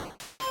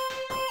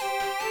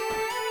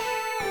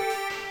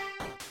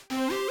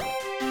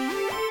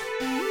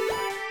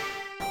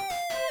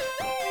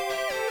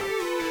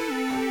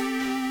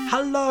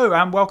Hello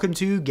and welcome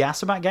to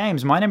Gas About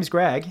Games. My name is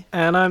Greg.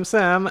 And I'm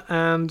Sam,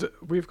 and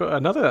we've got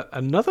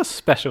another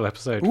special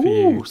episode for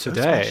you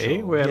today.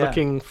 So We're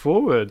looking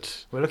forward.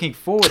 We're looking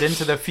forward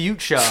into the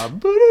future.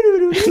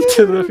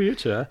 Into the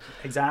future.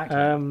 Exactly.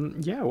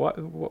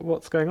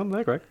 What's going on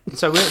there, Greg?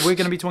 So we're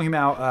going to be talking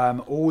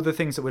about all the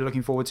things that we're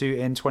looking forward to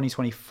in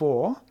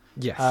 2024.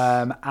 Yes.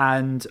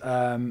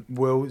 And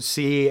we'll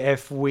see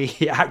if we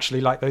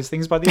actually like those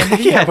things by the end of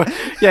the year.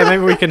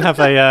 Maybe we can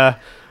have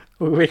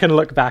we can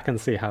look back and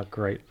see how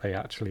great they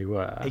actually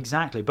were.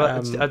 Exactly.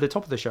 But at the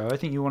top of the show, I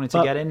think you wanted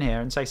to get in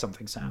here and say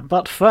something, Sam.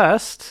 But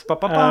first,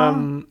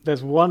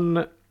 there's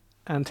one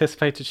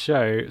anticipated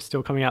show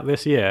still coming out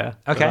this year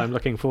that I'm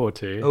looking forward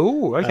to.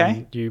 Oh,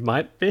 okay. You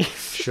might be.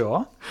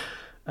 Sure.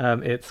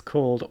 It's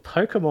called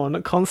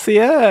Pokemon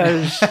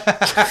Concierge.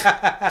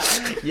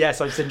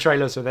 Yes, I've seen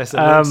trailers for this. So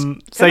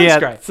they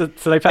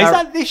put Is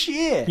that this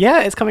year?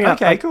 Yeah, it's coming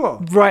out. Okay,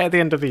 cool. Right at the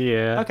end of the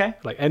year. Okay.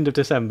 Like end of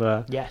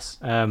December. Yes.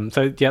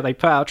 They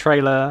put out a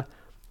trailer.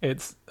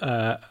 It's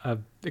a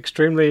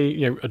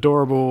extremely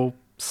adorable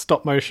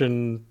stop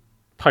motion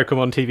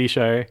Pokemon TV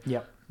show.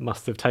 Yep.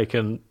 Must have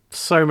taken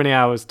so many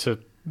hours to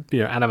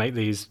animate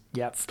these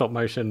stop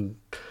motion.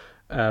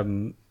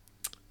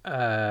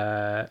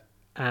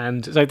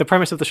 And so the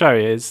premise of the show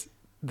is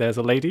there's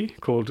a lady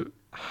called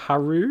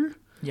Haru.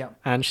 Yeah.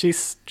 And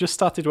she's just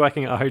started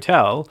working at a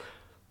hotel,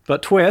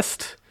 but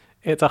twist,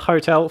 it's a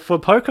hotel for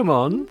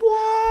Pokemon.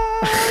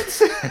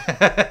 What?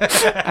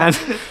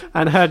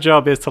 and her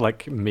job is to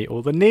meet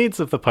all the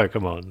needs of the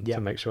Pokemon to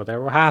make sure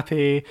they're all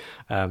happy.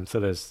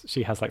 So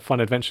she has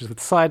fun adventures with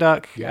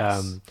Psyduck.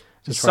 Yes.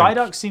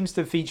 Psyduck seems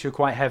to feature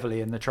quite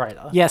heavily in the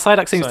trailer. Yeah,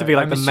 Psyduck seems to be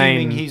the main. I'm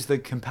assuming he's the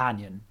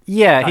companion.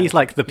 Yeah, he's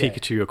like the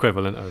Pikachu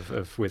equivalent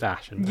of with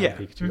Ash and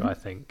Pikachu, I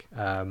think.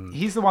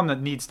 He's the one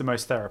that needs the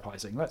most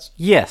therapizing. Let's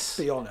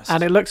be honest.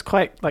 And it looks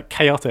quite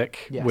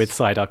chaotic with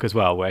Psyduck as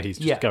well, where he's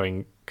just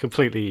going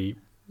completely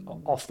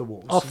off the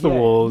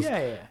walls.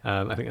 Yeah.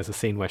 I think there's a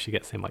scene where she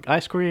gets him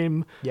ice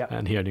cream,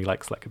 and he only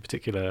likes a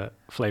particular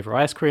flavor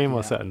ice cream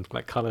or certain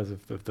colors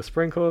of the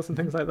sprinkles and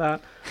things like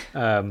that.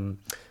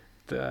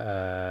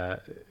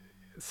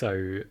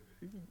 So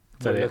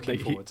looking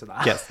forward to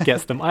that.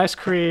 gets them ice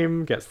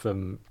cream, gets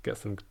them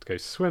to go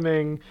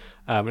swimming.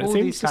 And all it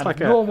seems these just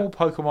kind of normal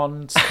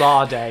Pokemon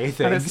spa day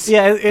things.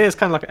 It is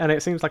kind of and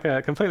it seems like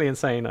a completely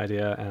insane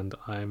idea, and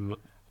I'm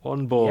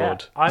on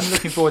board. Yeah, I'm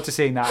looking forward to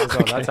seeing that as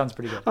well. That sounds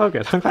pretty good. Oh,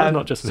 good. I'm glad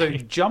not just me. So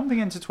jumping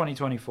into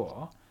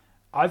 2024,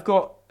 I've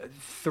got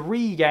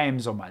 3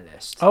 games on my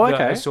list. Oh, okay.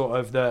 That are sort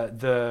of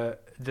the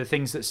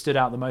things that stood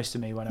out the most to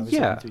me when I was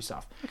looking through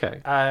stuff. Okay.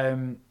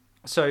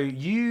 So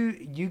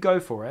you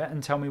go for it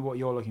and tell me what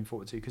you're looking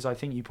forward to, because I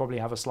think you probably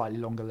have a slightly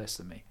longer list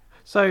than me.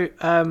 So we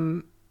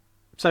can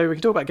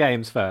talk about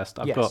games first.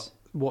 I've got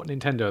what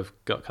Nintendo have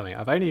got coming.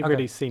 I've only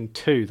really seen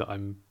 2 that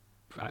I'm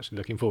actually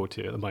looking forward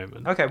to at the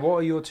moment. Okay, what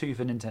are your 2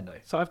 for Nintendo?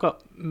 So I've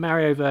got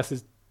Mario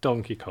versus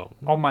Donkey Kong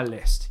on my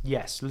list.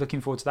 Yes,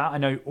 looking forward to that. I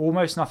know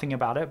almost nothing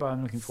about it, but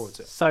I'm looking forward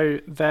to it. So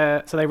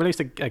they released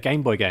a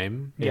Game Boy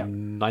game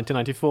in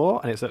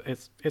 1994, and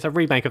it's a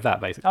remake of that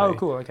basically. Oh,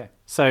 cool. Okay.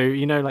 So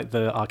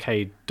the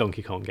arcade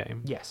Donkey Kong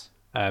game. Yes.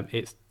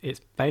 It's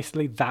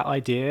basically that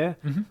idea.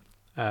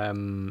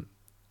 Mm-hmm.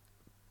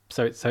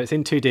 So it's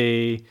in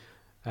 2D.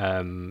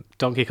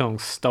 Donkey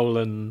Kong's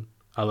stolen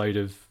a load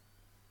of.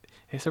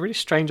 It's a really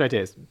strange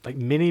idea. It's like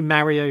mini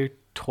Mario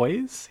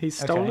toys he's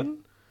stolen.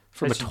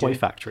 From a toy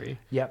factory.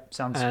 Yep,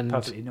 sounds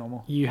perfectly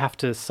normal. You have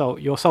to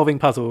you're solving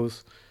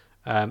puzzles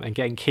and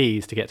getting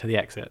keys to get to the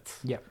exits.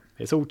 Yep.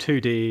 It's all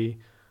 2D,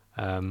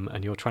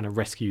 and you're trying to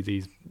rescue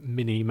these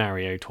mini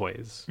Mario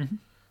toys. Mm-hmm.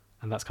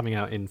 And that's coming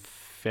out in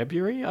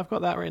February. I've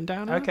got that written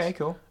down. Okay,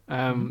 cool.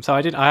 So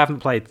I haven't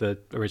played the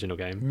original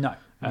game. No.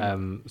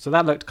 So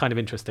that looked kind of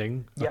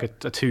interesting, like a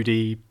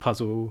 2D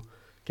puzzle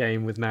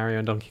game with Mario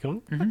and Donkey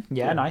Kong. Mm-hmm.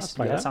 Yeah, nice.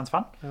 Yeah, that sounds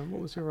fun. What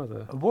was your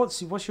other?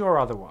 What's your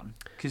other one?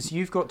 Because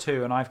you've got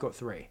 2 and I've got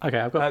 3. Okay,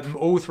 I've got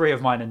all 3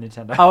 of mine are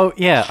Nintendo. Oh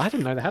yeah, I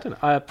didn't know they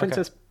had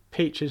Princess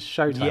Peach's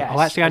Showtime. Yes.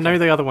 Oh, actually, I know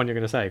the other one you're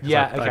going to say.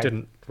 Yeah, I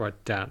didn't write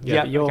it down.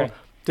 Yeah,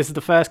 This is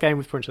the first game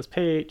with Princess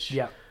Peach.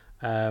 Yeah.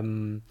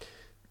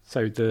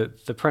 So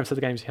the premise of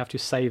the game is you have to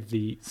save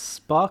the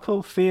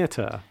Sparkle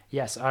Theatre.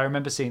 Yes, I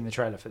remember seeing the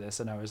trailer for this,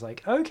 and I was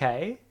like,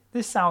 okay.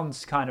 This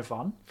sounds kind of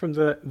fun. From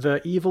the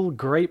Evil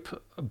Grape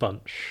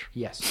Bunch.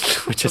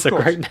 Yes. Which is a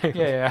great name.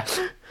 Yeah.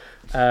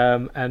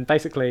 And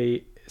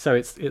basically, so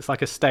it's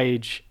like a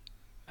stage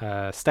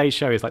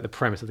show is like the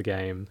premise of the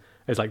game.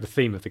 It's like the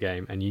theme of the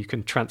game, and you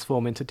can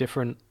transform into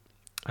different.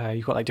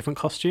 You've got different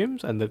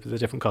costumes, and the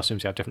different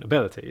costumes you have different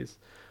abilities.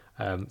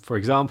 For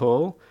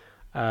example,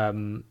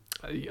 a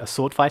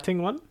sword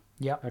fighting one.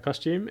 Yeah. A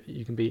costume.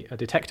 You can be a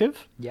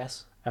detective.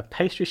 Yes. A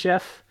pastry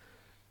chef.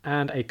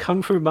 And a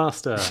kung fu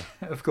master.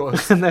 Of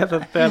course. And they're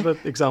the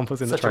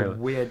examples in the trailer. Such a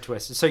weird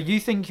twist. So you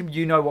think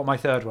you know what my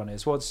third one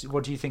is?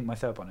 What do you think my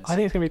third one is? I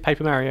think it's going to be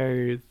Paper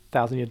Mario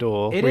Thousand Year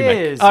Door It remake.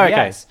 is. Oh,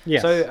 okay.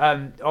 Yes.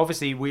 So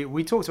obviously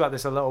we talked about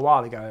this a little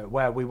while ago,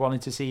 where we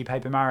wanted to see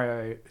Paper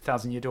Mario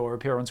Thousand Year Door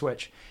appear on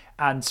Switch.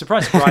 And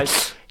surprise,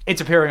 surprise, It's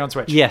appearing on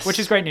Switch. Yes. Which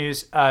is great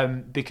news,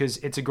 because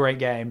it's a great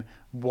game.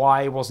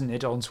 Why wasn't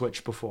it on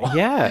Switch before?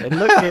 Yeah, it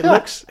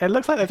looks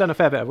like they've done a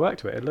fair bit of work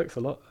to it. It looks a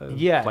lot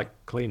like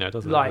cleaner,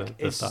 doesn't it? Like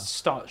the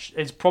stuff.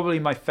 it's probably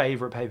my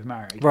favorite Paper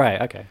Mario game.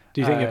 Right. Okay.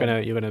 Do you think you're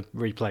gonna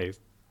replay?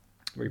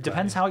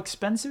 Depends how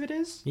expensive it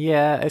is.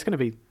 Yeah, it's gonna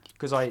be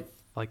Because I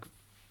like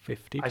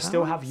 £50. I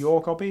still have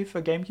your copy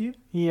for GameCube.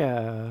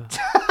 Yeah.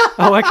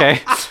 Oh,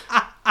 okay.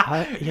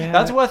 Yeah.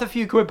 That's worth a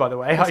few quid, by the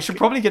way. I should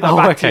probably get that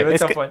back to you at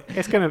some point.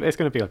 It's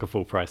gonna be like a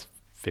full price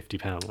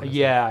 £50.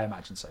 Yeah, I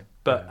imagine so.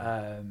 But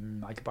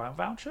I could buy a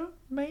voucher,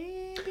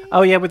 maybe.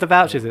 Oh yeah, with the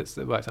vouchers,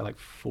 it works out like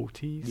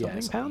 40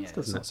 something pounds, yeah, doesn't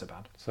it's it? not so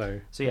bad. So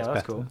yeah, that's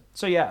better. cool.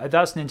 So yeah,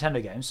 that's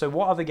Nintendo games. So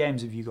what other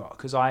games have you got?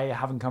 Because I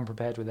haven't come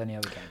prepared with any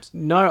other games.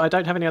 No, I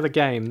don't have any other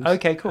games.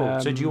 Okay,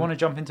 cool. So do you want to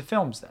jump into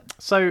films then?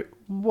 So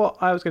what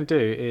I was going to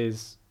do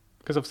is,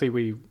 because obviously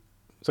we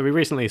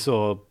recently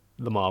saw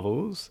the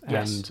Marvels,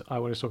 Yes. and I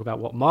want to talk about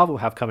what Marvel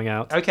have coming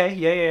out Okay,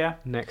 yeah.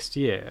 next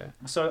year.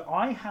 So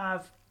I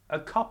have a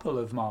couple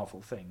of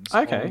Marvel things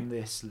Okay. on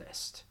this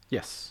list.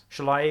 Yes.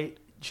 Shall I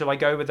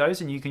go with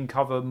those and you can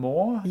cover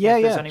more? Yeah,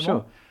 if there's yeah, any sure.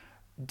 more?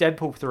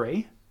 Deadpool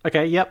 3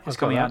 Okay. Yep. is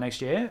coming out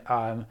next year.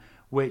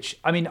 Which,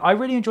 I mean, I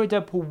really enjoyed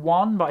Deadpool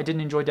 1, but I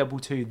didn't enjoy Deadpool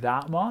 2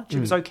 that much.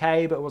 It was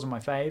okay, but it wasn't my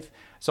fave.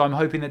 So I'm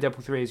hoping that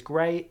Deadpool 3 is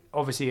great.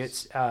 Obviously,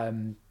 it's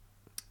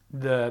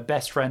the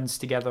best friends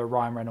together,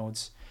 Ryan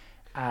Reynolds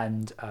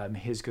and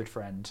his good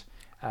friend,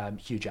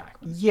 Hugh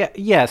Jackman.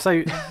 Yeah.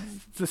 So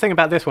the thing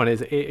about this one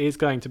is it is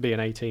going to be an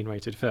 18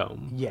 rated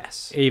film.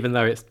 Yes. Even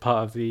though it's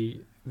part of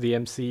the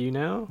MCU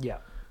now. Yeah.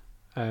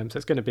 So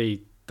it's going to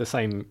be the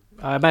same.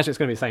 I imagine it's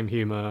going to be the same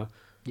humor.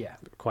 Yeah.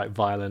 Quite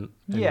violent.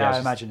 And Yeah, I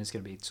imagine it's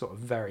going to be sort of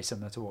very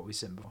similar to what we've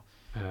seen before.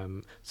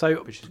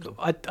 So Which is cool.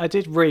 I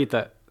did read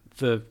that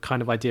the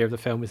kind of idea of the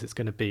film is it's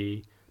going to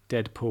be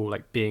Deadpool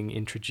like being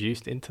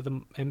introduced into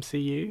the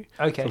MCU.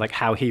 Okay. So like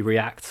how he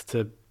reacts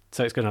to.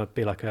 So it's going to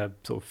be like a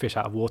sort of fish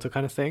out of water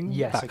kind of thing.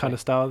 Yes, that okay. kind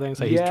of style thing.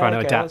 So he's trying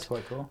to that's adapt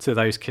quite cool. to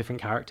those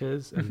different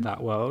characters and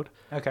that world.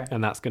 Okay.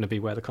 And that's going to be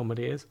where the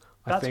comedy is.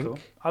 I That's think. cool.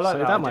 I like so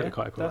that. that might idea. be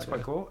quite a cool. That's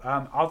idea. quite cool.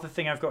 Other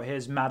thing I've got here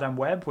is Madame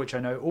Web, which I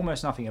know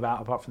almost nothing about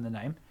apart from the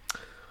name.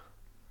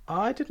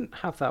 I didn't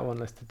have that one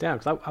listed down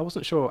because I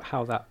wasn't sure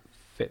how that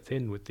fits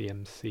in with the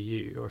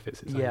MCU or if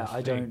it's its own I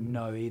thing. don't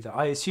know either.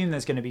 I assume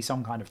there's going to be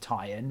some kind of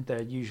tie-in.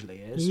 There usually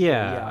is.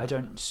 Yeah. Yeah, I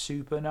don't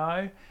super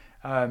know.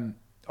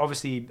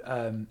 Obviously,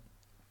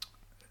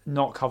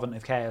 not Covenant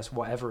of Chaos,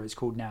 whatever it's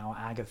called now,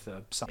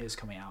 Agatha is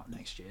coming out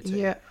next year too.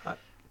 Yeah.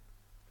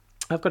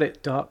 I've got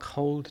it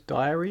Darkhold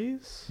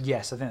Diaries.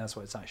 Yes, I think that's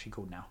what it's actually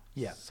called now.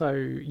 Yeah.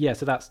 So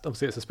that's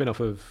obviously it's a spin-off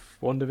of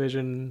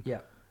WandaVision. Yeah.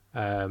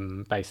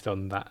 Based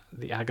on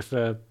the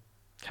Agatha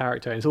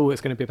character. It's going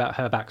to be about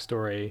her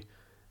backstory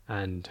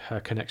and her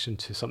connection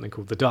to something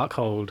called the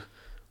Darkhold,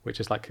 which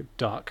is like a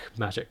dark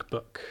magic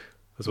book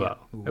as well.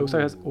 Ooh. It also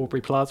has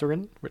Aubrey Plaza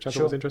in, which I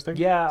thought was interesting.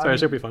 Yeah, so it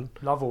should be fun.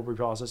 Love Aubrey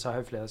Plaza, so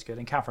hopefully that's good.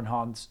 And Catherine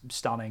Hahn's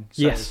stunning.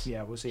 So yes.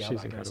 Yeah, we'll see how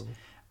She's that incredible.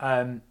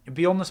 goes.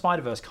 Beyond the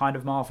Spider-Verse, kind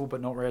of Marvel,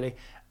 but not really.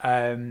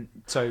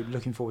 So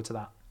looking forward to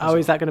that.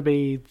 Is that going to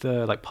be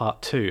the like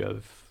part 2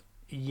 of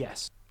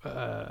Yes.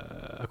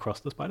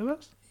 Across the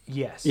Spider-Verse?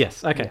 Yes.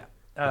 Yes. Okay.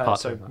 Yeah.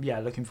 So yeah,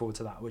 looking forward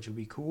to that, which will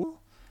be cool.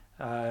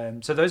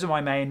 So those are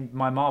my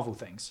Marvel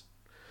things.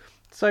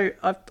 So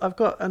I've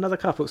got another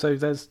couple. So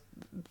there's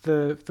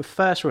the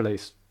first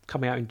release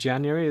coming out in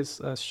January is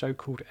a show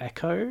called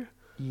Echo.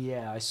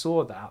 Yeah, I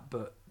saw that,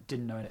 but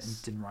didn't know it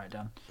and didn't write it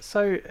down.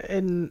 So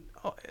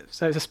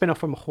it's a spin-off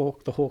from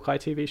the Hawkeye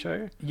TV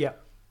show. Yeah.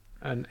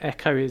 And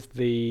Echo is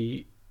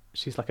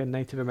she's like a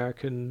Native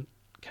American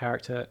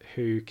character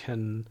who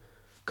can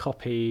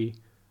copy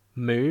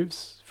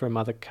moves from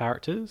other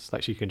characters.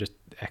 Like she can just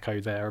echo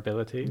their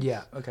abilities.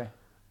 Yeah. Okay.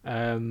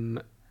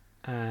 And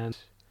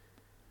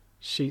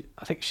she's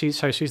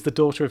the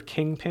daughter of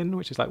Kingpin,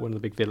 which is like one of the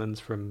big villains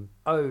from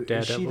Daredevil.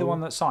 Is she the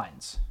one that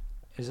signs?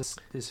 Is this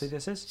who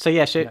this is? So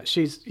yeah,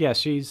 she's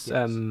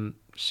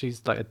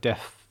like a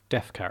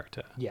deaf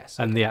character. Yes.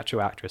 And the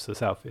actual actress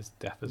herself is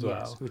deaf as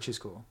well. Which is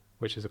cool.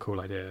 Which is a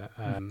cool idea.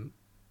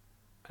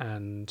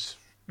 And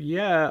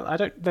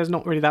yeah, there's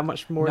not really that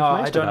much more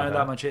information. No, I don't know about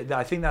that much.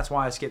 I think that's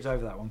why I skipped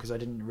over that one because I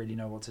didn't really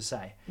know what to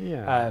say.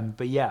 Yeah.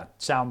 But yeah,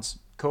 sounds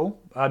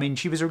cool. I mean,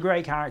 she was a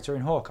great character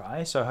in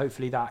Hawkeye, so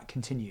hopefully that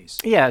continues.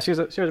 Yeah, she was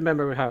a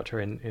memorable character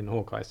in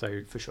Hawkeye,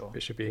 so for sure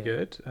it should be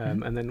good.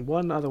 And then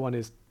one other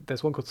one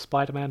there's one called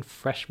Spider-Man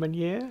Freshman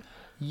Year.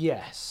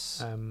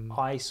 Yes,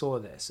 I saw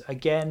this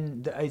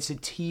again. It's a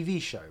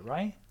TV show,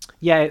 right?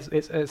 Yeah,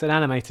 it's an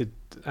animated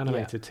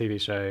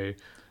TV show.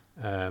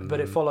 But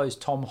it follows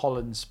Tom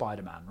Holland's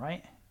Spider-Man,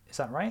 right? Is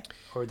that right,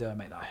 or did I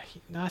make that up?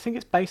 No, I think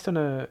it's based on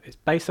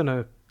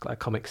a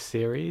comic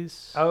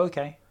series. Oh,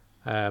 okay.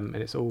 And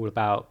it's all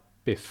about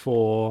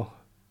before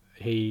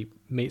he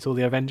meets all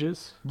the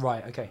Avengers.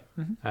 Right. Okay.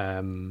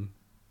 Mm-hmm.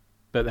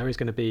 But there is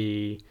going to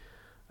be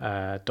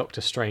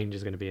Doctor Strange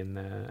is going to be in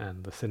there,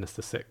 and the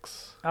Sinister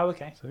Six. Oh,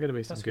 okay. So there's going to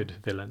be some good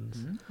villains.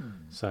 Mm-hmm.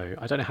 So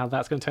I don't know how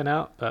that's going to turn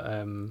out, but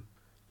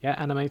yeah,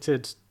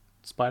 animated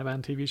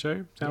Spider-Man TV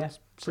show. Sounds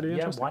pretty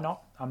interesting. Yeah, why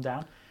not? I'm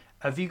down.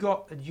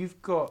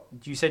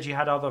 You said you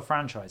had other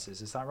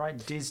franchises, is that right?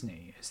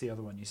 Disney is the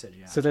other one you said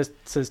you had. So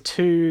there's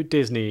 2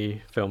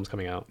 Disney films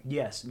coming out.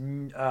 Yes.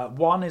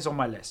 One is on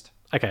my list.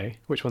 Okay,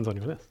 which one's on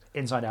your list?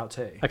 Inside Out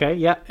 2. Okay,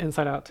 yeah,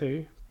 Inside Out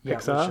 2. Yeah,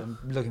 Pixar. which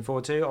I'm looking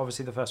forward to.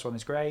 Obviously, the first one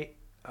is great.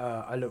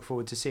 I look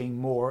forward to seeing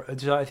more.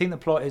 I think the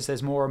plot is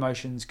there's more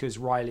emotions because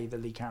Riley, the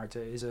lead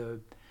character, is a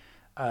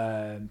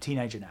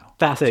teenager now.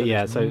 That's it,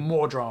 yeah. So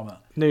more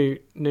drama. New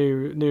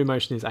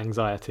emotion is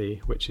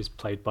anxiety, which is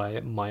played by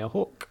Maya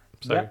Hawke.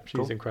 So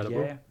she's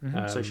incredible. Yeah.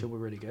 Mm-hmm. So she'll be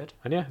really good.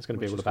 And yeah, it's going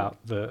to be all about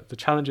the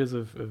challenges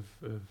of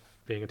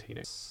being a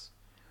teenager.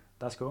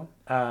 That's cool.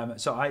 And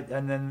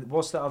then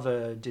what's the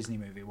other Disney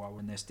movie while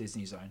we're in this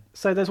Disney zone?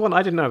 So there's one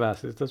I didn't know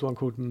about. There's one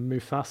called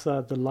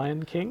Mufasa the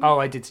Lion King. Oh,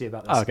 I did see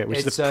about this. Oh, okay,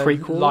 which is a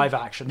prequel, live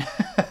action.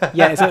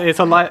 Yeah, it's a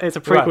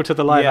prequel Right. to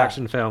the live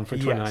action film from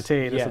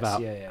 2019. Yes, It's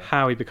about yeah.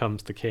 how he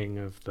becomes the king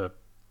of the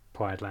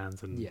Quiet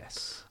Lands and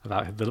Yes.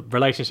 about the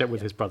relationship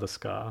with his brother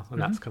Scar,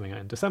 and that's coming out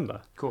in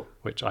December. Cool.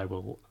 Which I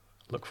will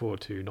look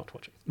forward to not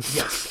watching.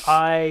 Yes,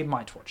 I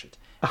might watch it.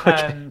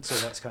 Okay. So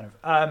that's kind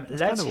of. Let's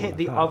kind of hit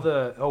the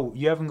other. Oh,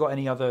 you haven't got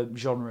any other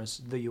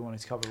genres that you wanted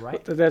to cover, right?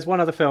 But there's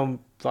one other film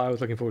that I was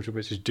looking forward to,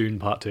 which is Dune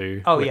Part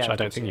 2, Oh, which yeah, I of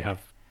don't course, think you yeah. have.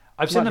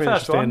 I've seen the Might be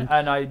first one,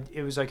 interesting. and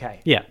it was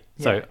okay. Yeah,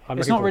 so Yeah. I'm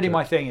It's looking not really forward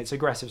my to thing. It's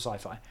aggressive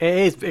sci-fi. it. It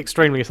is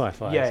extremely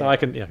sci-fi, Yeah, so yeah. I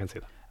can see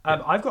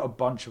that. I've got a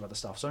bunch of other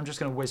stuff, so I'm just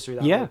going to whiz through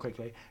that Yeah. real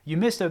quickly. You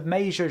missed a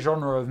major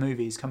genre of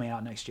movies coming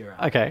out next year.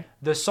 Aaron. Okay.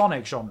 The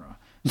Sonic genre.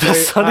 The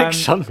So, Sonic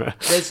genre.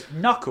 There's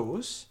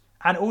Knuckles,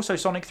 and also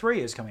Sonic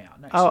 3 is coming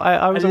out next Oh, year.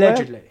 I was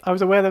Allegedly. aware. I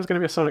was aware there was going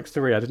to be a Sonic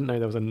 3. I didn't know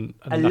there was a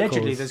Allegedly,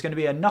 Knuckles. there's going to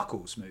be a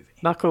Knuckles movie.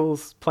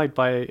 Knuckles played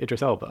by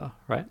Idris Elba,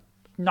 right?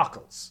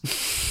 Knuckles.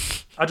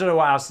 I don't know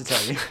what else to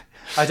tell you.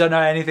 I don't know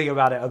anything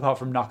about it apart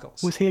from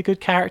Knuckles. Was he a good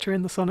character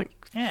in the Sonic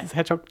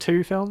Hedgehog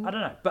 2 film? I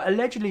don't know. But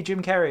allegedly,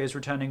 Jim Carrey is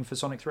returning for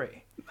Sonic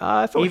 3.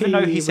 I thought Even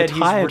though he said he's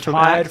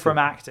retired from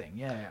acting. acting.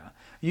 Yeah.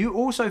 You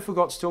also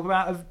forgot to talk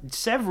about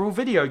several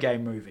video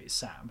game movies,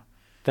 Sam.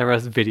 There are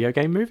video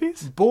game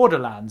movies?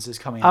 Borderlands is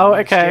coming out. Oh,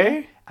 next okay.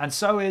 year, and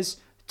so is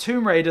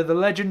Tomb Raider: The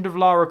Legend of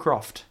Lara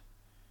Croft.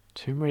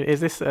 Tomb Raider.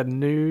 Is this a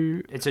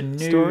new? It's a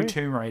new story?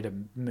 Tomb Raider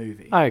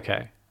movie.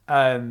 Okay.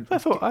 I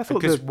thought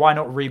because why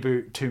not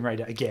reboot Tomb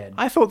Raider again?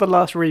 I thought the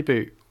last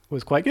reboot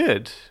was quite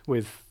good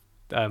with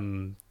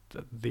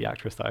the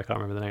actress that I can't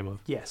remember the name of.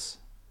 Yes.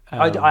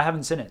 I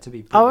haven't seen it, to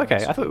be Oh, okay.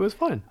 honest. I thought it was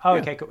fine. Oh,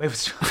 Yeah. okay, cool. It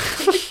was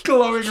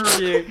glowing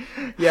review.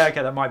 Yeah,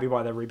 okay, that might be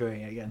why they're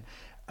rebooting it again.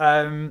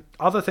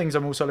 Other things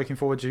I'm also looking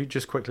forward to,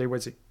 just quickly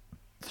whiz it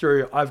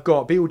through. I've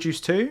got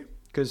Beetlejuice 2,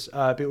 because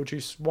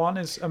Beetlejuice 1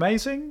 is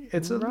amazing.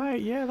 It's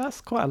Right, yeah, that's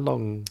quite a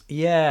long...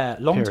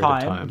 long period of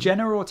time. time.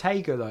 Jenna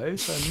Ortega, though,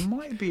 so it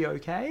might be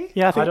okay.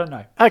 Yeah, I don't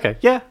know. Okay,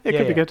 yeah, it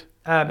could be good.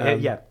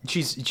 Yeah,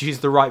 she's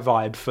the right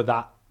vibe for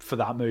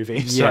that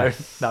movie, so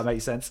Yes. that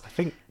makes sense. I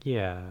think,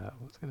 yeah,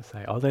 what was I going to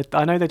say?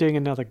 I know they're doing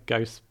another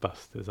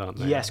Ghostbusters, aren't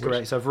they? Yes,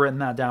 correct. So I've written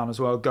that down as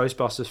well.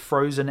 Ghostbusters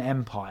Frozen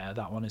Empire,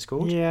 that one is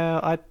called.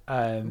 Yeah,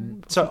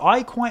 So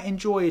I quite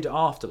enjoyed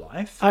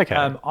Afterlife. Okay.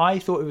 I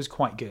thought it was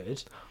quite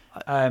good.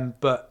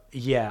 But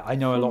yeah, I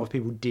know a lot of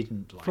people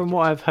didn't like it. from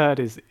what I've heard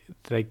is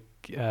there's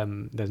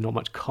not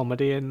much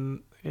comedy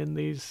in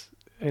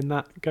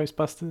that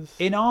Ghostbusters.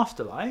 In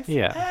Afterlife?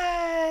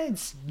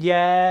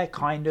 Yeah.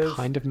 Kind of.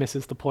 Kind of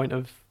misses the point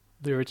of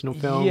the original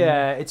film.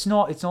 Yeah, it's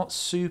not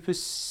super...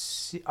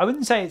 I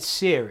wouldn't say it's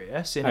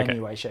serious in Okay. any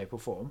way, shape or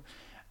form.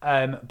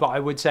 But I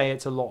would say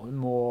it's a lot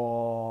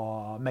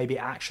more maybe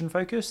action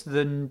focused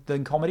than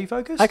comedy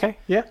focused. Okay,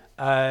 yeah.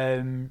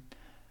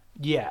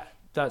 Yeah,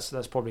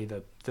 that's probably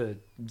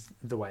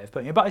the way of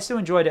putting it. But I still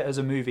enjoyed it as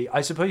a movie.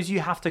 I suppose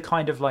you have to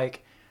kind of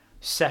like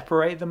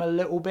separate them a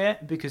little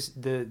bit, because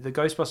the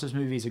Ghostbusters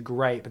movies are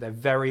great, but they're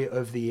very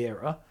of the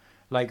era.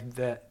 Like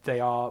they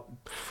are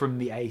from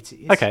the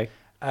 80s. Okay.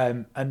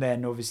 And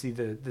then obviously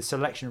the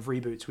selection of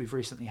reboots we've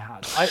recently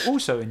had, I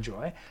also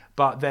enjoy,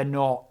 but they're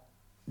not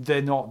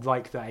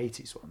like the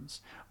 80s ones.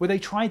 Where they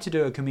tried to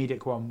do a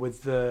comedic one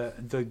with the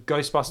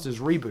Ghostbusters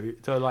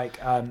reboot, the like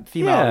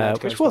female. Yeah,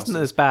 which wasn't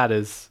as bad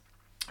as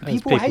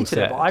people hated said.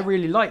 it, but I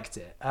really liked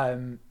it.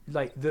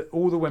 Like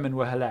all the women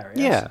were hilarious.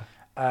 Yeah.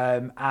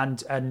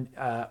 And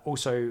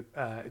also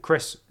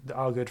Chris,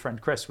 our good friend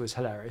Chris, was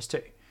hilarious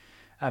too.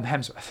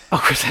 Hemsworth.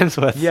 Oh, Chris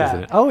Hemsworth. Yeah.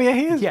 Isn't it? Oh, yeah,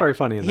 he is very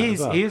funny in that. As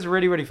well. He is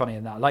really, really funny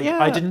in that. Like, Yeah.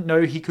 I didn't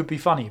know he could be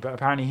funny, but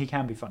apparently he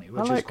can be funny,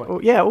 which is quite.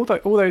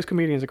 all those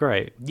comedians are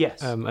great.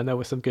 Yes. And there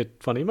were some good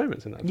funny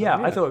moments in that. Yeah,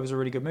 film, I thought it was a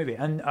really good movie,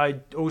 and I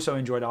also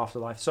enjoyed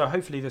Afterlife. So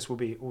hopefully this will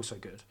be also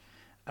good.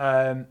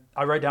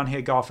 I wrote down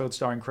here Garfield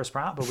starring Chris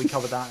Pratt, but we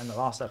covered that in the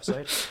last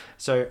episode.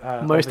 So most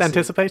obviously,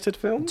 anticipated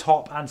film.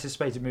 top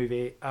anticipated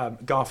movie,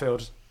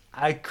 Garfield.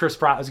 Chris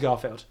Pratt as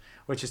Garfield,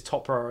 which is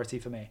top priority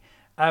for me.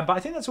 But I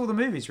think that's all the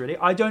movies, really.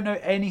 I don't know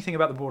anything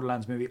about the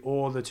Borderlands movie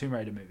or the Tomb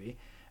Raider movie,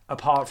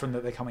 apart from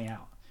that they're coming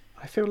out.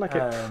 I feel like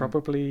it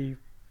probably.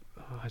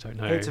 I don't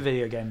know. It's a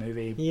video game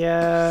movie.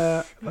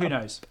 Yeah. Who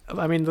knows?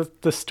 I mean, the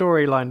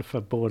storyline for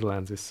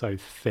Borderlands is so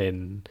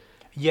thin.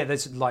 Yeah,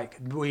 there's like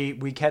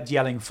we kept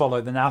yelling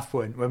 "follow the nav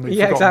point" when we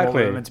Yeah, forgot what we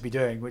exactly. were meant to be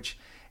doing, which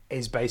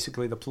is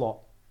basically the plot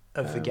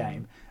of the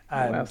game.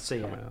 What else So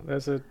has yeah, come out?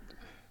 There's a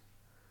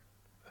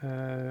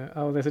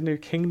there's a new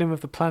Kingdom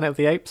of the Planet of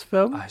the Apes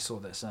film, I saw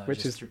this,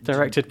 which is just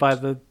directed by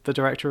the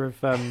director of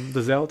the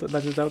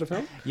Legend of Zelda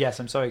film. Yes,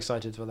 I'm so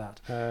excited for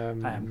that. I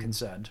am Um,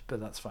 concerned, but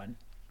that's fine.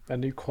 a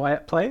new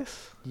Quiet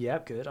Place. Yeah,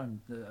 good.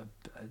 I'm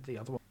the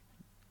other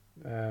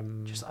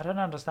one. Just I don't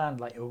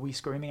understand. Like, are we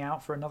screaming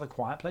out for another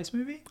Quiet Place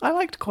movie? I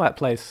liked Quiet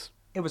Place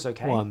It was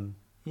okay. 1.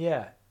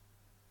 Yeah,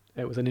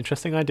 It was an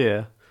interesting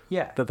idea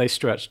yeah. that they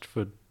stretched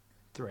for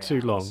 3 too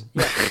hours. long.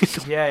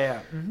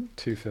 Yeah. Mm-hmm.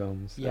 2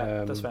 films.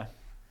 Yeah, that's fair.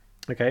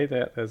 Okay,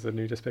 there's a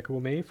new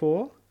Despicable Me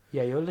 4.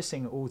 Yeah, you're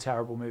listing all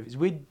terrible movies.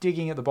 We're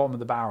digging at the bottom of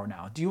the barrel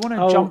now. Do you want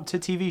to Oh, jump to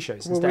TV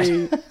shows Will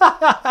instead?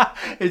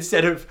 we-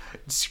 Instead of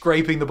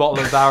scraping the bottom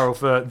of the barrel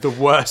for the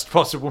worst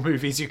possible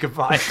movies you can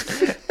find.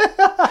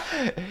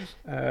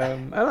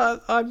 and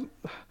I'm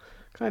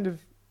kind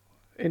of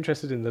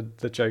interested in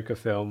the Joker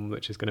film,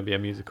 which is going to be a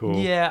musical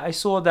Yeah, I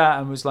saw that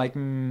and was like,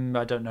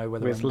 I don't know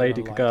whether with I'm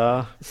Lady gonna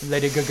Gaga.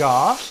 Lady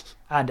Gaga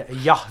and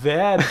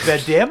Yahweh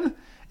Bedim.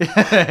 No,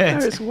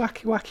 it's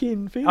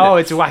Joaquin Phoenix. Oh,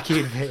 it's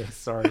Joaquin Phoenix.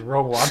 Sorry,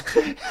 wrong one.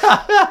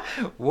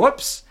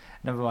 Whoops.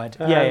 Never mind.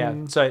 Yeah.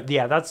 So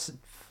yeah, that's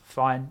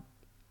fine.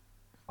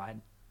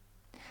 Fine.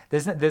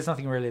 There's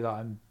nothing really that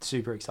I'm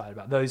super excited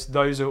about.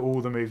 Those are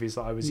all the movies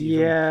that I was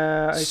even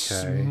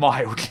okay.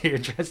 mildly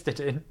interested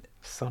in.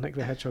 Sonic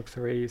the Hedgehog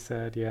 3, you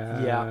said,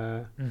 yeah.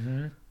 Yeah.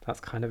 Mm-hmm. That's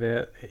kind of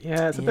it.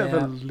 Yeah, it's a bit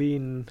of a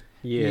lean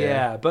year.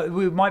 Yeah, but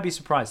we might be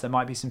surprised. There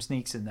might be some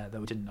sneaks in there that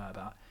we didn't know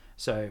about.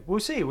 So we'll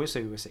see.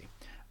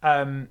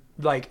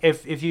 Like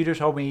if you'd have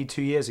told me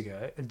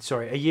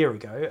a year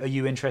ago, are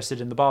you interested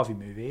in the Barbie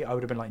movie? I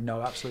would have been like,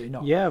 no, absolutely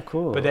not. Yeah, of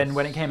course. But then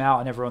when it came out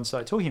and everyone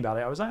started talking about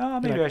it, I was like, oh,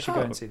 maybe Like, I should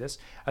go and see this.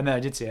 And then I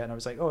did see it and I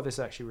was like, oh, this is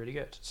actually really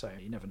good. So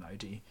you never know,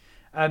 do you?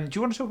 Do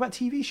you want to talk about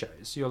TV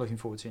shows you're looking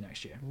forward to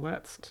next year?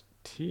 Let's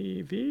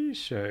TV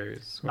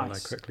shows. Well,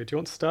 Nice. quickly. Do you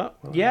want to start?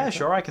 Yeah,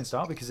 sure, I can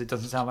start because it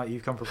doesn't sound like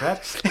you've come prepared.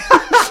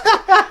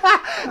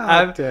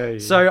 How dare you.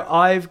 So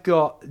I've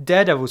got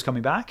Daredevil's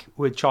coming back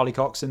with Charlie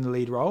Cox in the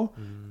lead role.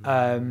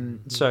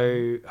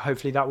 So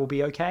hopefully that will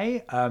be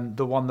okay.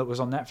 The one that was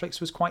on Netflix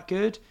was quite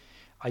good.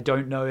 I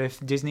don't know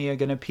if Disney are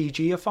going to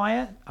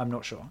PG-ify it. I'm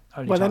not sure.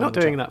 Well, they're not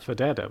doing that for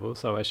Daredevil,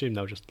 so I assume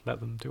they'll just let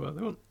them do what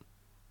they want.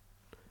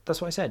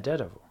 That's what I said,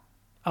 Daredevil.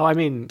 Oh, I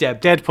mean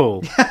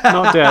Deadpool,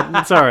 not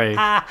Dead. Sorry.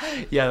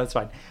 Yeah, that's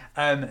fine.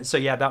 So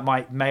yeah,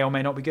 that may or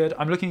may not be good.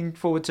 I'm looking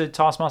forward to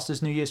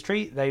Taskmaster's New Year's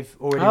treat. They've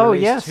already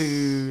released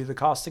who the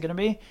cast are going to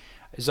be.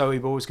 Zoe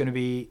Ball's going to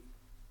be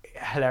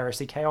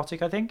hilariously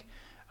chaotic, I think,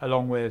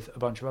 along with a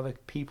bunch of other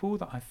people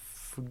that I've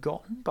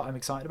forgotten, but I'm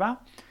excited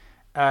about.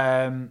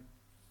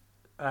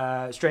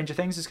 Stranger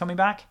Things is coming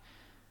back.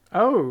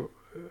 Oh,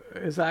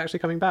 is that actually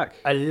coming back?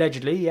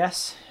 Allegedly,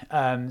 yes.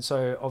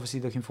 So obviously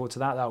looking forward to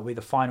that. That will be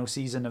the final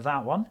season of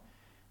that one.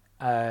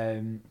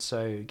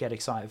 So get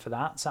excited for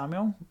that,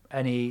 Samuel.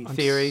 Any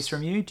theories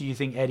from you? Do you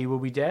think Eddie will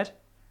be dead?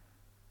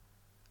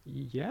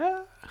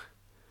 Yeah.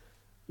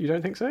 You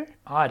don't think so?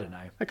 I don't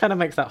know. That kind of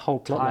makes that whole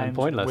plotline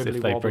pointless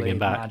if they bring him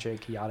back.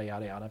 Magic, yada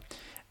yada yada.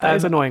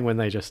 It's annoying when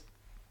they just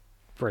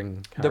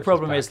bring. The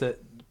problem back. is that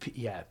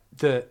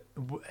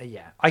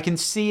I can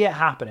see it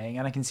happening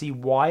and I can see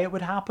why it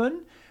would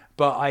happen,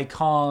 but I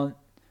can't.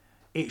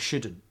 It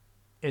shouldn't,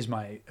 is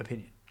my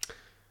opinion.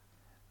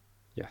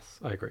 Yes,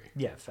 I agree.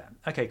 Yeah, fair.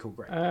 Okay, cool,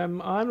 great.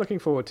 I'm looking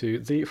forward to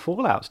the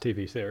Fallout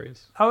TV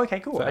series. Oh, okay,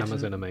 cool. That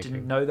Amazon are making.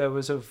 Didn't know there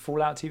was a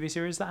Fallout TV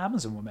series that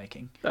Amazon were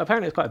making.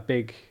 Apparently, it's quite a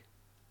big.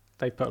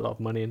 They put a lot of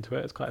money into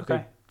it. It's quite a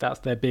big. That's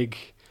their big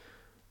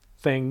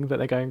thing that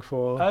they're going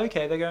for.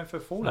 Okay, they're going for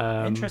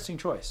Fallout. Interesting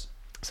choice.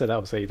 So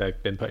obviously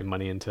they've been putting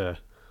money into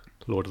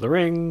Lord of the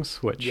Rings,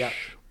 which Yep.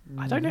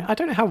 I don't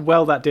know how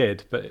well that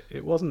did, but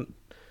it wasn't.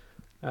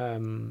 I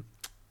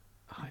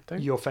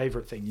don't Your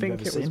favourite thing you've think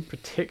ever it seen? was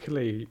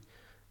particularly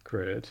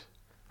good.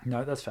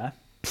 No, that's fair.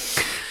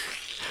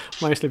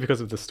 Mostly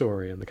because of the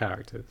story and the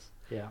characters.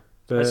 Yeah.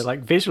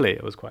 Visually,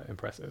 it was quite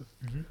impressive.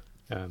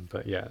 Mm-hmm.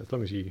 But yeah, as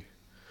long as you.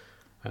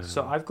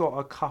 So I've got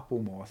a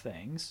couple more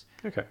things.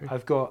 Okay.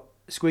 I've got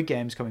Squid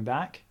Games coming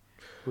back,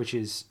 which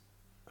is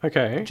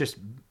Okay. just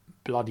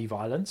bloody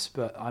violence,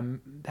 but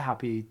I'm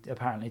happy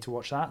apparently to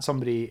watch that.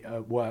 Somebody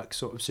at work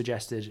sort of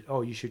suggested,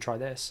 oh, you should try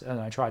this, and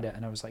I tried it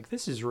and I was like,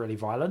 this is really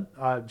violent.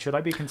 Should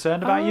I be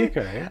concerned about you?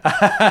 Okay.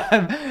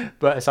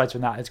 But aside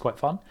from that, it's quite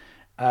fun.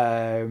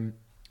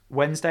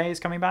 Wednesday is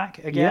coming back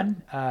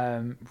again.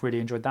 Really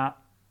enjoyed that.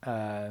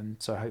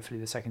 So hopefully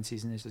the second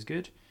season is as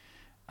good.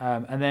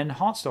 And then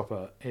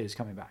Heartstopper is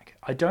coming back.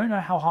 I don't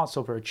know how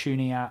Heartstopper are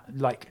tuning out,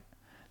 like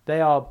they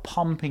are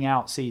pumping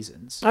out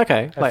seasons.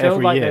 Okay. I feel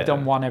every like year. they've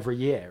done one every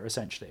year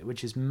essentially,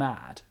 which is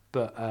mad.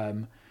 But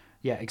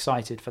yeah,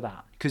 excited for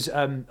that because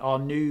our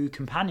new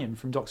companion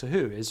from Doctor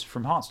Who is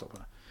from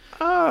Heartstopper.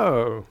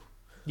 Oh.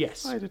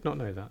 Yes. I did not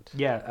know that.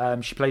 Yeah,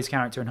 she plays a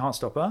character in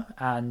Heartstopper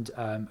and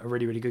a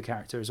really, really good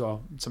character as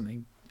well.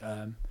 Something,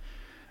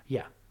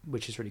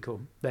 which is really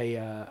cool. They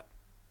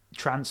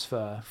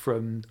transfer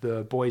from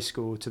the boys'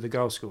 school to the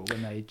girls' school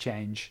when they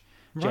change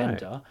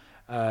gender.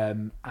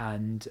 And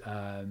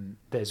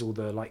there's all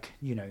the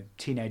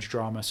teenage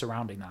drama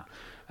surrounding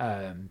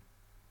that,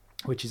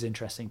 which is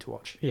interesting to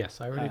watch.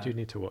 Yes, I really do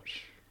need to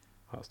watch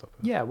Heartstopper.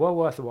 Yeah, well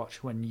worth a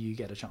watch when you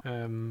get a chance.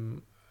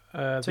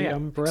 The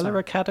Umbrella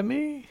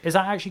Academy? Is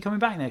that actually coming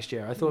back next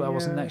year? I thought that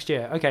wasn't next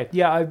year. Okay,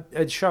 yeah,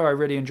 a show I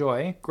really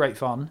enjoy. Great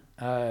fun.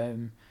 I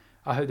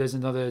hope there's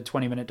another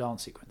 20-minute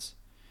dance sequence.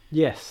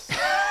 Yes.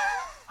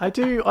 I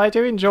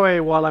do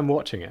enjoy while I'm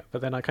watching it, but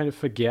then I kind of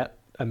forget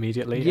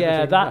immediately.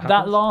 Yeah,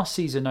 that last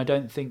season I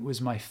don't think was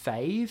my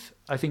fave.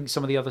 I think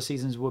some of the other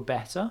seasons were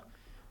better.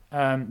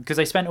 Because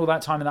they spent all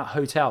that time in that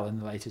hotel in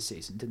the latest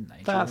season, didn't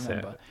they? That's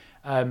it.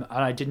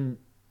 And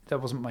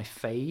that wasn't my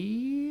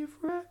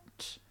favourite.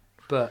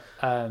 But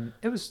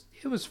it was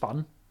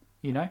fun,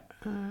 Yeah,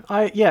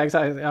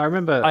 exactly. I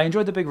remember. I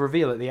enjoyed the big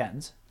reveal at the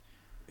end.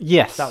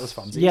 Yes, that was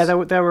fun. Yeah,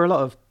 there were a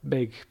lot of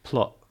big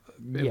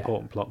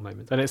important plot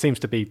moments, and it seems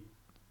to be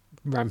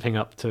ramping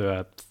up to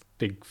a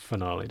big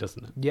finale,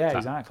 doesn't it? Yeah,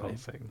 exactly. Whole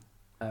thing.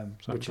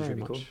 Which is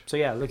really cool. So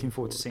yeah, looking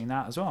forward to seeing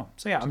that as well.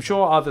 So yeah, I'm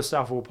sure other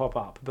stuff will pop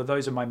up, but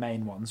those are my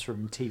main ones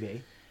from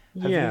TV.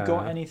 Have you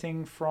got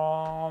anything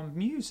from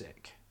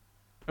music?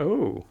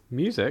 Oh,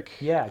 music.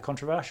 Yeah,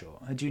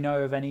 controversial. Do you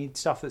know of any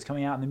stuff that's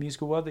coming out in the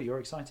musical world that you're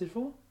excited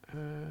for?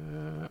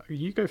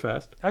 You go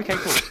first. Okay,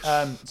 cool.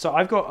 So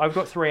I've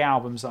got 3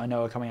 albums that I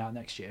know are coming out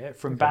next year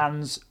from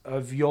bands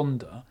of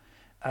yonder,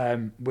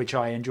 which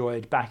I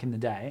enjoyed back in the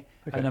day,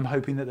 and I'm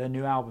hoping that their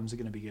new albums are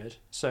going to be good.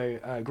 So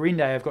Green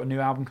Day have got a new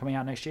album coming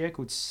out next year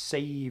called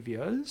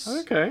Saviors.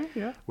 Okay,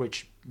 yeah.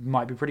 Which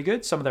might be pretty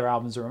good. Some of their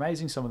albums are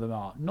amazing, some of them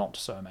are not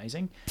so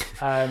amazing.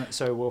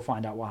 So we'll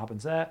find out what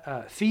happens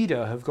there.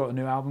 Feeder have got a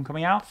new album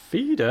coming out.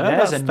 Feeder?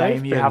 There's a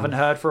name you haven't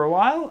heard for a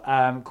while,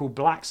 called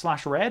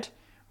Black/Red,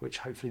 which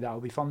hopefully that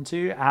will be fun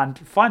too. And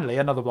finally,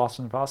 another blast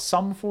from the past,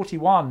 Sum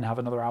 41 have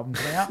another album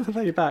coming out.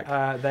 They're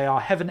back. They are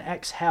Heaven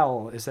X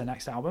Hell is their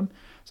next album.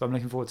 So I'm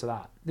looking forward to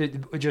that.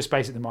 It just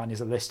basically mine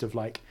is a list of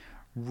rock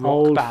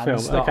old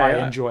bands that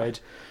I enjoyed.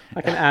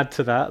 I can add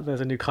to that.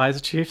 There's a new Kaiser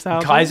Chiefs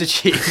album. Kaiser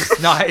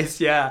Chiefs,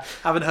 nice, yeah.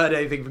 Haven't heard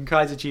anything from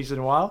Kaiser Chiefs in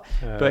a while,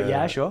 but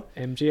yeah, sure.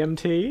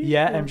 MGMT.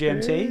 Yeah,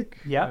 MGMT.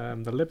 Yeah.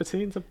 The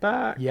Libertines are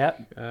back. Yeah.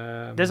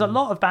 There's a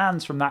lot of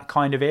bands from that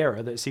kind of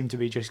era that seem to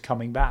be just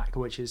coming back,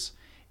 which is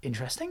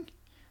interesting.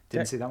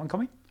 Didn't see that one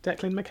coming.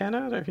 Declan McKenna,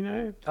 I don't know if you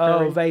know.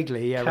 Oh,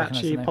 vaguely, yeah.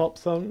 Catchy pop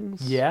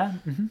songs. Yeah.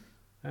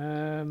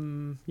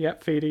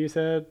 Feeder, you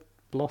said.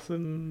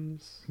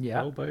 Blossoms.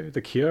 Yeah. Elbow.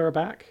 The Cure are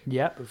back.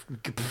 Yeah.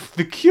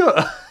 The Cure.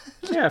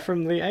 Yeah,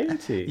 from the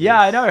 80s.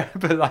 Yeah, I know,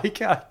 but I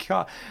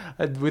can't.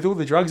 With all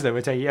the drugs they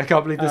were taking, I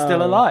can't believe they're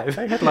still alive.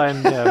 They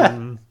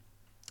headlined.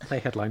 They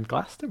headlined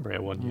Glastonbury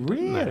one year.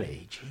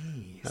 Really?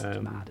 Jeez,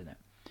 that's mad, isn't it?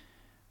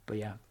 But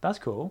yeah, that's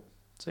cool.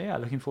 So yeah,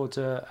 looking forward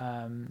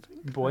to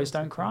Boys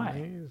Don't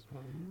Cry.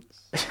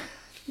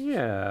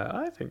 Yeah,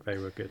 I think they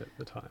were good at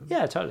the time.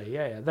 Yeah, totally.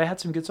 Yeah. They had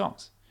some good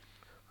songs.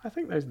 I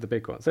think those are the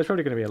big ones. There's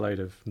probably going to be a load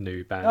of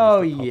new bands.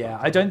 Oh, yeah.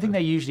 I don't think they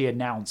usually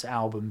announce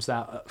albums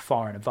that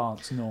far in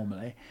advance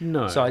normally.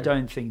 No. So I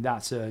don't think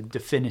that's a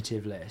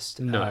definitive list.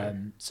 No.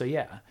 So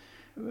yeah.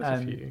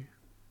 There's a few.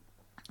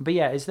 But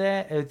yeah,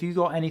 have you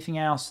got anything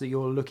else that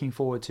you're looking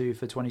forward to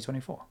for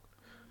 2024?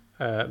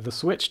 The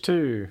Switch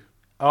 2.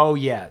 Oh,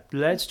 yeah.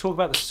 Let's talk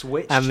about the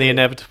Switch and 2. the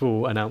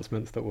inevitable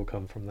announcements that will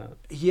come from that.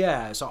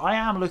 Yeah, so I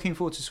am looking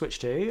forward to Switch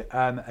 2.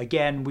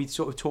 Again, we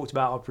sort of talked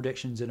about our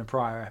predictions in a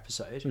prior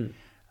episode.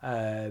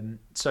 I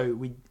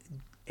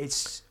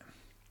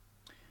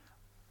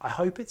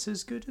hope it's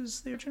as good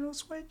as the original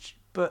Switch,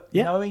 but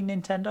knowing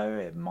Nintendo,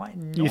 it might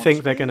not. You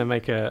think they're going to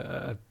make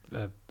a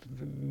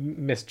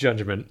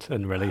misjudgment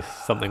and release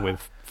something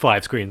with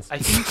 5 screens? I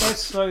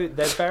think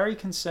they're very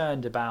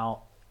concerned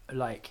about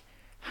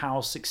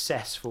how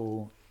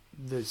successful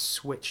the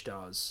Switch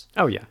does.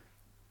 Oh yeah,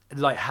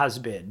 has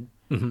been.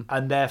 Mm-hmm.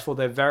 And therefore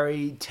they're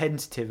very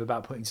tentative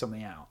about putting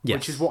something out,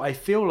 which is what I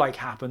feel like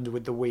happened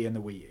with the Wii and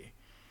the Wii U.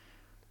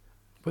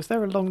 Was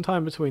there a long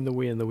time between the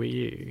Wii and the Wii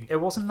U? It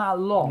wasn't that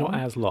long. Not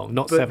as long.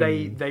 Not but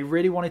 7. They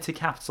really wanted to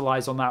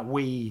capitalize on that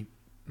Wii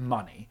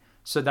money.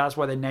 So that's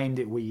why they named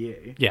it Wii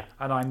U. Yeah.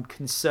 And I'm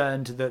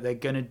concerned that they're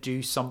going to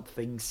do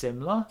something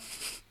similar.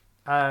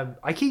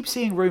 I keep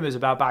seeing rumors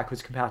about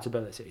backwards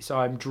compatibility, so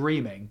I'm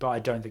dreaming, but I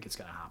don't think it's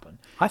going to happen.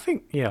 I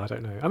think, I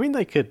don't know. I mean,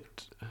 they could,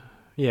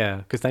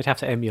 because they'd have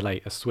to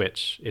emulate a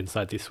Switch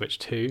inside the Switch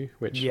 2,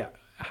 which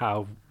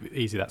how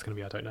easy that's going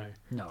to be, I don't know.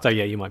 No. So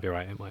you might be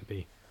right. It might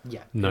be.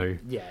 Yeah. No.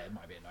 It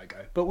might be a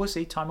no-go. But we'll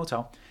see. Time will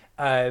tell.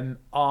 I don't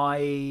know,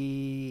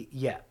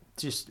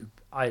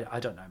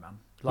 man.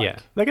 They're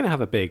going to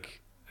have a big...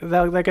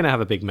 They're going to have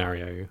a big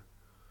Mario.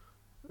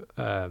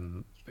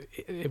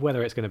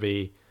 Whether it's going to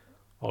be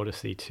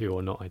Odyssey 2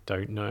 or not, I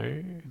don't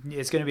know.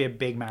 It's going to be a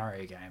big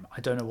Mario game.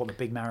 I don't know what the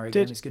big Mario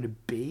game is going to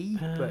be,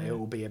 but it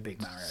will be a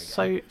big Mario game.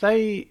 So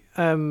they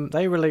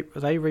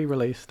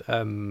re-released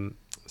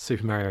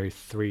Super Mario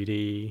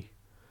 3D...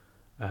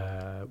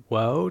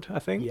 World, I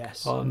think,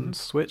 on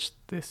Switch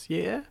this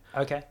year.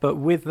 Okay. But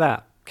with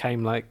that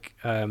came like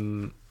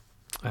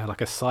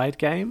a side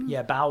game.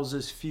 Yeah,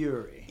 Bowser's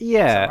Fury. Is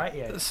Yeah. that right?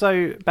 Yeah.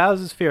 So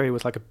Bowser's Fury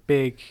was like a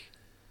big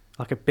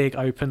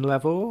open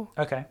level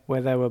Okay.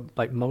 where there were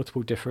like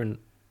multiple different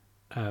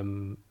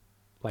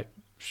like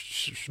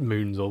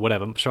moons or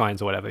whatever,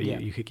 shrines or whatever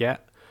you could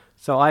get.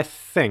 So I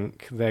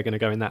think they're going to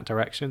go in that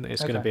direction.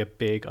 It's going to be a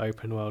big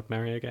open world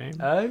Mario game.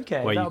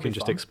 Okay. Where you can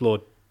just explore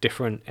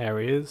different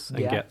areas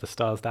and get the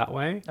stars that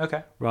way.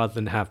 Okay. Rather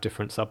than have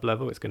different sub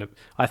level.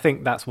 I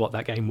think that's what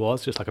that game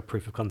was, just like a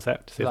proof of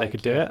concept to see if they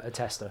could do it. A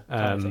tester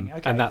kind of thing.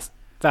 Okay. And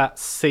that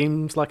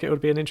seems like it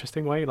would be an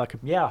interesting way, like a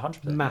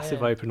 100%.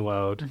 massive open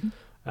world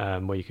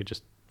where you could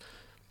just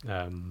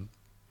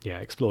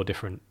explore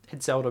different.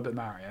 It's Zelda but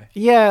Mario.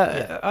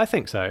 Yeah, I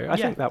think so. I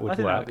think that would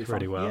work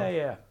really well.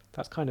 Yeah.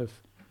 That's kind of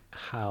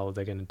how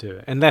they're going to do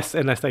it, unless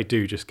they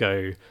do just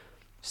go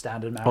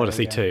standard Mario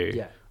Odyssey game.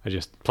 2 and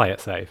just play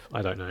it safe.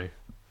 I don't know,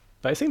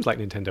 but it seems like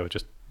Nintendo are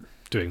just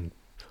doing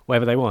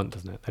whatever they want,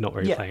 doesn't it? They're not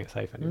really playing it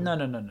safe anymore.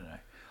 No.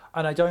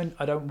 And I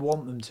don't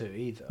want them to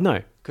either. No,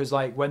 because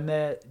like when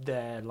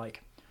they're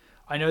like,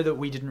 I know that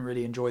we didn't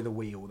really enjoy the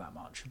Wii all that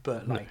much,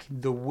 but like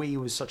the Wii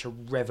was such a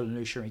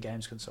revolutionary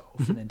games console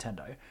for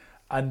Nintendo,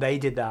 and they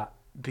did that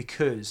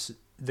because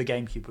the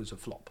GameCube was a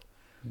flop.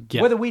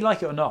 Yeah. Whether we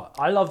like it or not,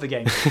 I love the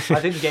GameCube.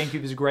 I think the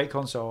GameCube is a great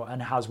console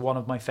and has one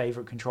of my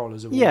favorite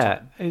controllers of all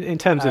time. In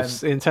terms of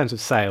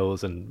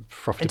sales and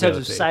profitability. In terms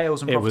of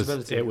sales and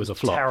profitability, it was a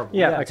flop. Terrible.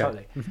 Yeah, okay.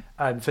 Totally.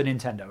 For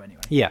Nintendo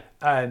anyway. Yeah.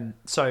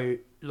 So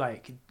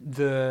like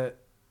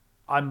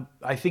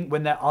I think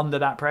when they're under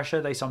that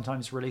pressure, they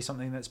sometimes release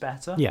something that's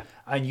better. Yeah.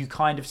 And you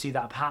kind of see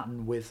that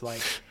pattern with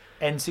like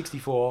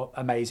N64,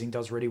 amazing,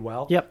 does really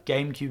well. Yep.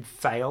 GameCube,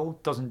 fail,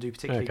 doesn't do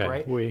particularly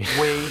great.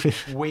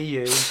 Wii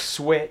U,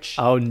 Switch.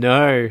 Oh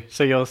no!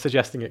 So you're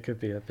suggesting it could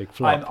be a big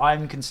flop?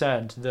 I'm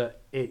concerned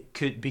that it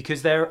could,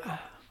 because they're.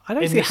 I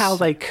don't see how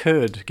they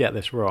could get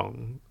this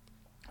wrong.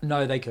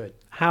 No, they could.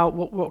 How?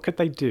 What could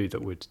they do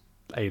that would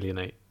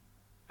alienate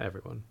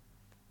everyone?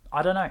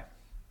 I don't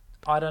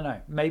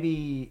know.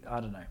 Maybe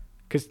I don't know.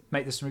 Because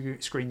make the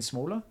screen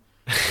smaller.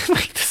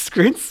 Make the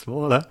screen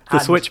smaller. The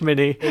Switch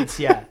Mini.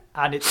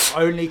 And it's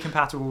only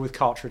compatible with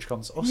cartridge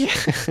consoles.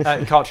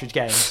 Cartridge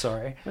games,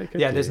 sorry.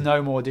 There's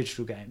no more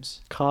digital games.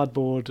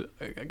 Cardboard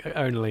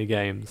only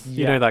games.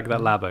 You know, like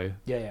that Labo.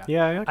 Yeah.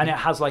 Okay. And it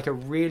has like a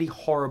really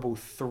horrible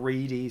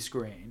 3D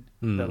screen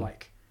that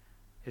like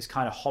is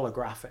kind of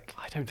holographic.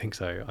 I don't think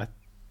so.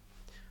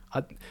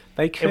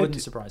 They could. It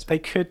wouldn't surprise me. They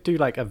could do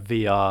like a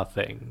VR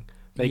thing.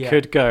 They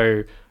could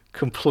go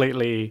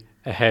completely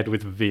ahead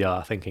with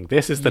VR, thinking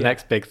this is the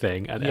next big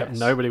thing, and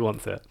nobody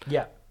wants it.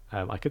 Yeah.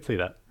 I could see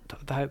that.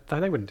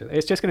 They wouldn't do it.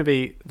 It's just going to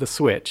be the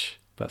Switch,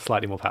 but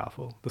slightly more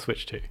powerful. The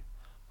Switch 2.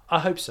 I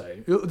hope so.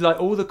 Like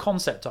all the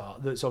concept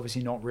art that's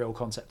obviously not real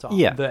concept art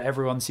that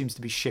everyone seems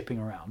to be shipping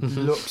around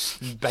looks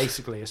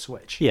basically a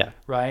Switch. Yeah.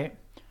 Right?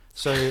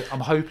 So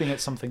I'm hoping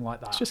it's something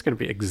like that. It's just going to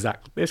be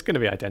it's going to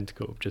be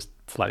identical, just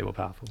slightly more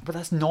powerful. But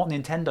that's not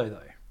Nintendo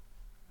though.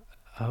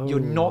 Oh.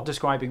 You're not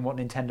describing what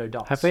Nintendo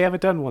does. Have they ever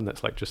done one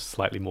that's like just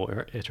slightly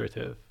more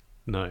iterative?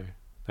 No,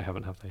 they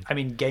haven't, have they? I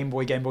mean, Game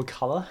Boy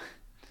Color,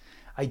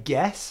 I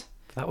guess.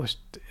 That was...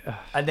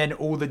 and then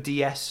all the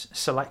DS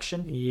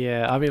selection.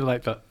 Yeah, I mean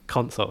like the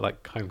console,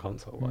 like home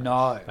console.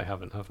 No. They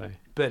haven't, have they?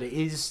 But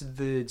is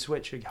the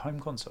Switch a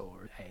home console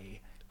or a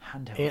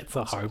handheld It's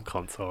console? A home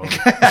console.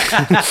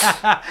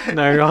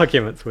 No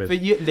arguments with... But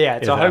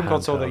it's a home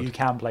console that you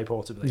can play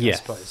portably, yes.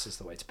 I suppose is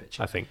the way to pitch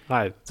it. I think.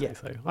 I'd say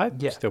so. I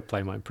still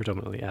play mine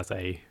predominantly as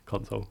a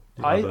console.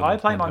 I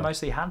play mine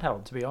mostly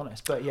handheld, to be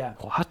honest. But yeah.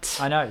 What?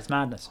 I know, it's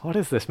madness. What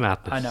is this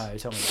madness? I know,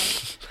 tell me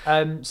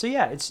about it. So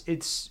yeah,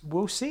 it's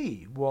we'll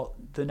see what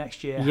the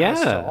next year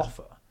has to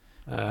offer.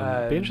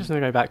 Be interesting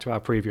to go back to our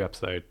preview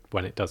episode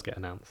when it does get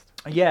announced.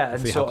 Yeah,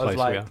 and sort of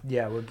like,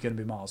 we're going to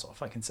be miles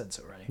off. I can sense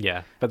it already.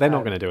 Yeah, but they're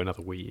not going to do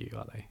another Wii U,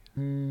 are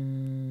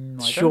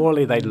they?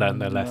 Surely they'd learn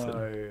their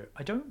lesson.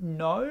 I don't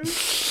know.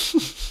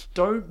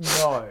 Don't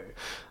know.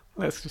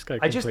 Let's just go.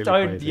 I just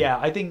don't. Crazy. Yeah,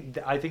 I think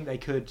they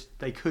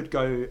could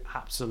go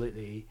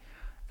absolutely.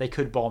 They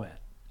could bomb it.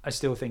 I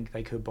still think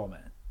they could bomb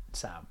it,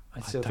 Sam. I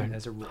still think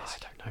there's a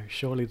risk. I don't know.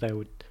 Surely they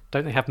would.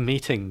 Don't they have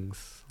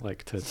meetings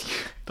like to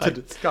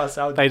discuss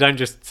how they don't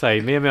just say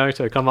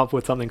Miyamoto, come up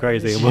with something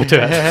crazy and we'll do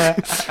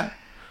it.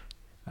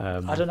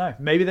 I don't know.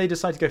 Maybe they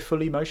decide to go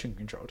fully motion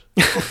controlled.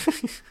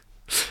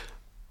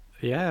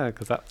 Yeah,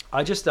 because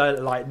I just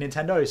like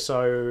Nintendo is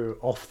so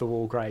off the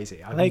wall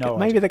crazy.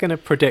 Maybe they're going to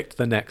predict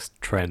the next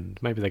trend.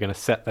 Maybe they're going to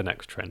set the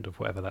next trend of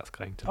whatever that's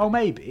going to be. Oh,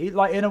 maybe.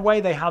 Like in a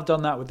way, they have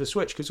done that with the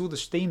Switch because all the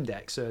Steam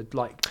Decks are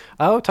like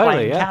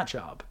playing catch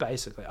up.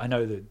 Basically, I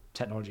know the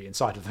technology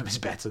inside of them is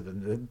better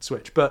than the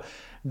Switch, but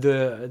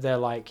they're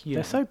like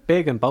they're so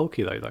big and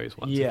bulky though. Those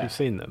ones, yeah. if you've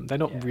seen them, they're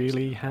not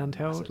really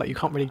handheld. Like you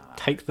can't really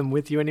take them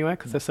with you anywhere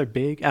because they're so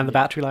big, and the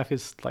battery life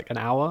is like an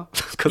hour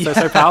because they're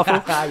so powerful.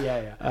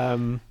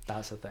 Yeah.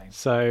 That's the thing.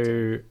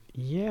 So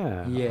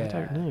yeah, I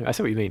don't know. I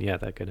see what you mean. Yeah,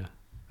 they're gonna.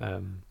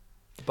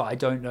 But I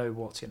don't know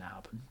what's gonna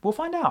happen. We'll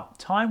find out.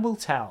 Time will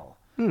tell.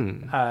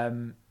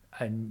 And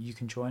and you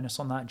can join us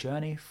on that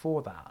journey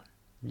for that.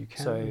 You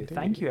can. So indeed.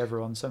 thank you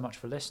everyone so much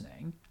for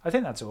listening. I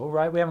think that's all,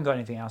 right? We haven't got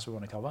anything else we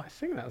want to cover. I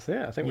think that's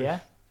it. I think Yeah.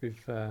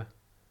 we've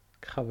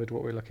covered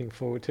what we're looking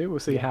forward to. We'll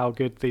see how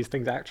good these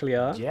things actually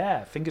are.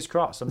 Yeah, fingers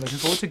crossed. I'm looking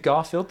forward to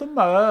Garfield the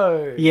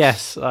most.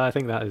 Yes, I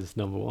think that is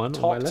number one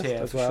on my Top list tier,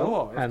 as for well.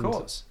 sure, of And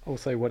course.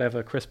 also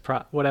whatever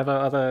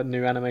other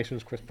new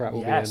animations Chris Pratt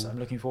will Yes, be in. I'm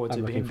looking forward to I'm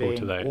him looking forward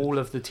being to those. all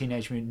of the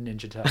Teenage Mutant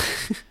Ninja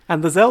Turtles.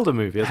 And the Zelda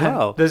movie as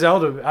well. The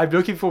Zelda. I'm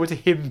looking forward to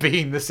him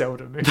being the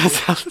Zelda movie.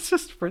 It's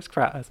just Chris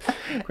Pratt.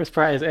 Chris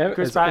Pratt is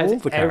Chris Pratt all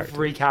is the characters.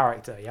 every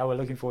character. Yeah, we're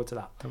looking forward to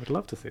that. I would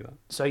love to see that.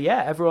 So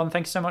yeah, everyone,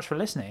 thanks so much for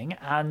listening.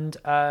 And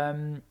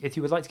if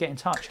you would like to get in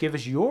touch, give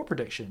us your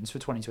predictions for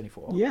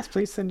 2024. Yes,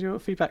 please send your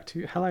feedback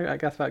to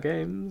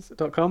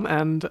hello@gatherbackgames.com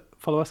and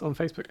follow us on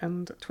Facebook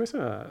and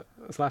Twitter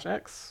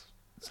 /X.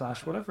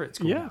 / whatever it's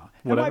called Yeah, now.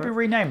 It whatever. might be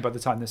renamed by the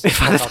time this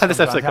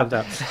episode comes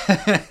out.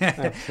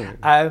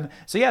 Absolutely.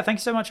 So yeah, thank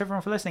you so much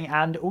everyone for listening,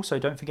 and also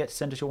don't forget to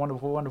send us your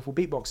wonderful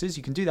beatboxes.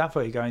 You can do that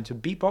by going to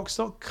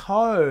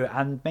beatbox.co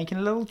and making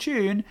a little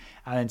tune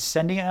and then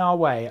sending it our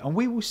way, and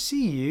we will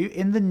see you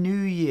in the new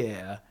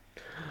year.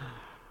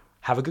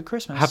 Have a good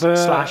Christmas /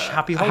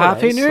 happy holidays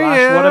Happy New /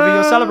 Year. whatever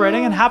you're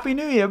celebrating, and Happy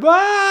New Year. Bye.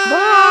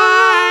 Bye.